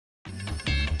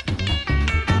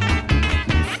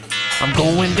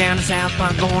Going down to South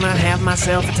Park, gonna have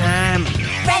myself a time.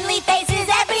 Friendly faces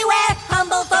everywhere,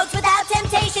 humble folks without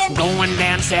temptation. Going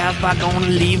down to South Park, gonna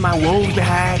leave my woes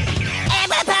behind. And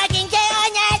we're parking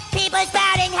J-on-net, people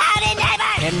spouting howdy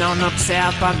neighbor. Heading on up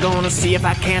South Park, gonna see if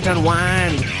I can't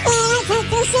unwind.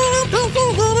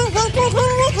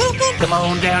 Come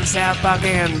on down to South Park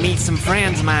and meet some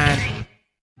friends of mine.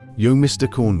 Yo, Mr.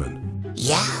 Cornman.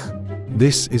 Yeah.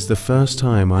 This is the first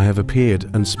time I have appeared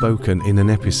and spoken in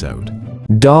an episode.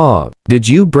 Dog, did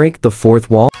you break the fourth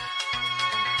wall?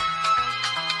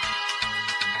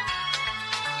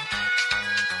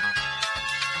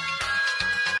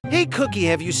 Hey Cookie,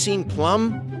 have you seen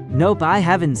Plum? Nope, I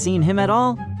haven't seen him at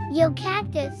all. Yo,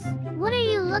 Cactus, what are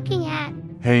you looking at?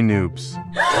 Hey noobs.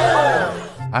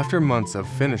 After months of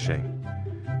finishing,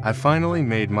 I finally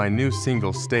made my new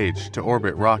single stage to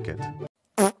orbit rocket.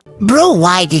 Bro,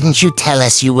 why didn't you tell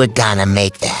us you were gonna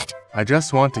make that? I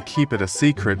just want to keep it a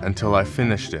secret until I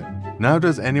finished it. Now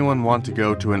does anyone want to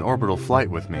go to an orbital flight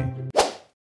with me?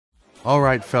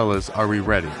 Alright fellas, are we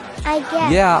ready? I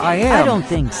guess. Yeah, I am. I don't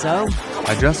think so.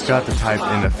 I just got to type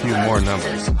in a few more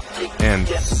numbers.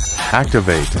 And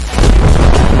activate.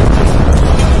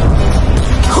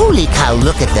 Holy cow,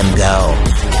 look at them go.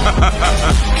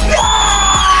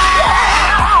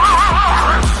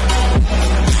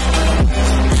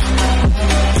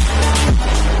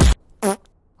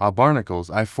 Barnacles,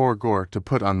 I forgot to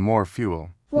put on more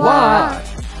fuel. What?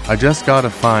 I just gotta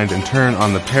find and turn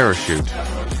on the parachute,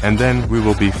 and then we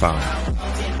will be fine.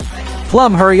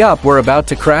 Plum, hurry up, we're about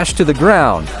to crash to the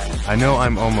ground. I know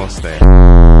I'm almost there.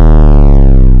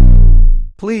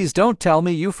 Please don't tell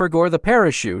me you forgot the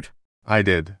parachute. I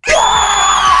did.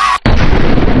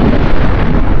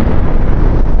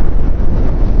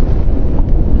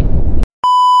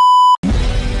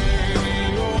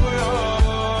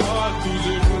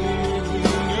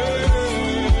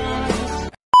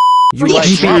 You like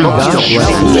I'm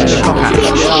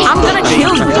gonna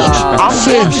kill you.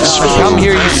 Come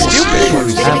here, you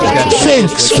stupid.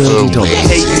 Thanks for $30.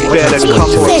 Hey, you better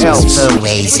come or else.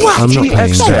 I'm not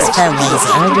paying back.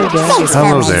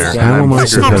 Hello there. How am I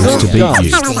supposed to beat you?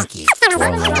 Thank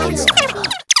you.